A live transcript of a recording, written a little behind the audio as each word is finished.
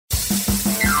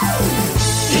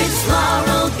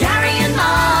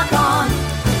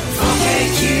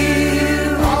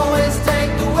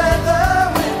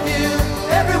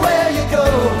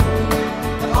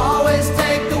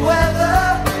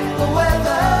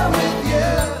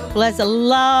Well, as a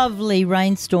lovely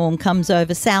rainstorm comes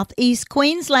over southeast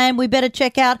Queensland, we better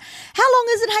check out how long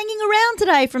is it hanging around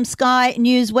today. From Sky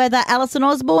News Weather, Alison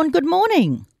Osborne, good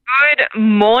morning. Good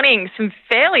morning. Some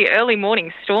fairly early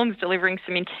morning storms delivering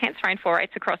some intense rainfall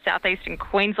rates across southeastern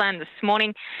Queensland this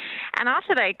morning. And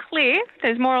after they clear,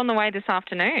 there's more on the way this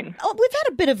afternoon. Oh, we've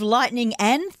had a bit of lightning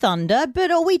and thunder, but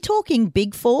are we talking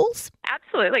big falls?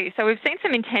 Absolutely. So we've seen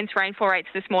some intense rainfall rates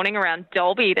this morning around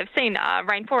Dalby. They've seen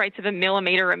rainfall rates of 1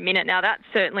 millimetre a minute. Now, that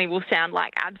certainly will sound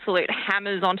like absolute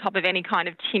hammers on top of any kind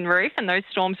of tin roof, and those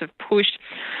storms have pushed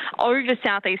over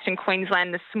southeastern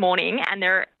Queensland this morning, and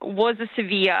there was a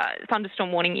severe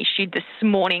thunderstorm warning issued this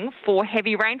morning for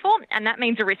heavy rainfall, and that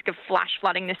means a risk of flash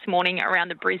flooding this morning around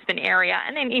the Brisbane area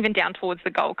and then even down towards the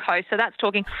Gold Coast. So that's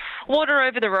talking water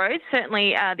over the roads.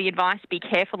 Certainly the advice, be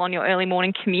careful on your early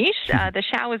morning commute. The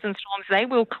showers and storms, they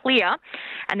will clear,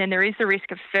 and then there is the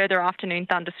risk of further afternoon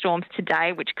thunderstorms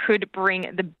today, which could bring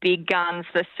the big guns,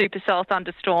 the supercell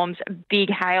thunderstorms, big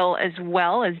hail, as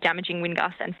well as damaging wind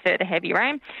gusts and further heavy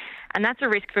rain. And that's a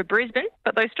risk for Brisbane,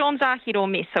 but those storms are hit or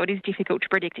miss, so it is difficult to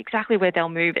predict exactly where they'll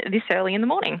move this early in the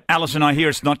morning. Alison, I hear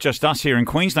it's not just us here in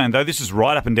Queensland, though. This is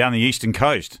right up and down the eastern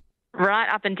coast. Right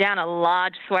up and down a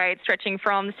large swathe stretching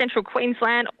from central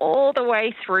Queensland all the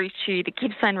way through to the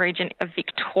Gippsland region of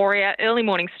Victoria. Early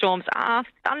morning storms are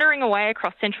thundering away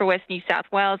across central west New South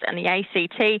Wales and the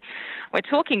ACT. We're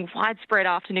talking widespread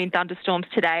afternoon thunderstorms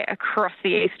today across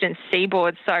the eastern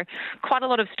seaboard. So quite a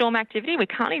lot of storm activity. We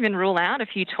can't even rule out a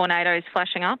few tornadoes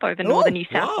flashing up over northern New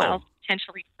South Wales.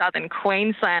 Potentially southern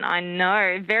Queensland. I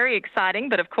know, very exciting,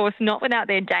 but of course not without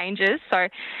their dangers. So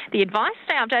the advice,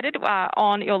 stay updated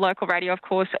on your local radio, of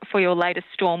course, for your latest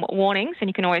storm warnings, and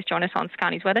you can always join us on Sky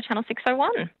News Weather, Channel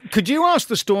 601. Could you ask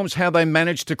the storms how they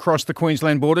managed to cross the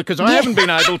Queensland border? Because I haven't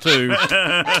been able to.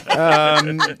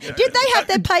 Did they have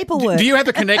their paperwork? Do you have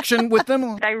a connection with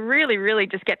them? They really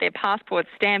just get their passports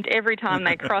stamped every time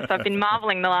they cross. I've been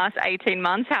marvelling the last 18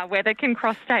 months how weather can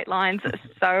cross state lines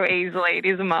so easily. It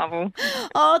is a marvel.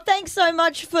 Oh, thanks so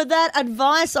much for that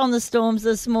advice on the storms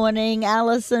this morning,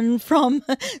 Alison, from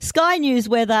Sky News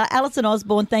Weather. Alison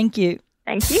Osborne, thank you.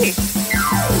 Thank you.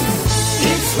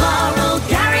 It's Laurel,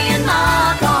 Gary and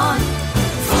Mark.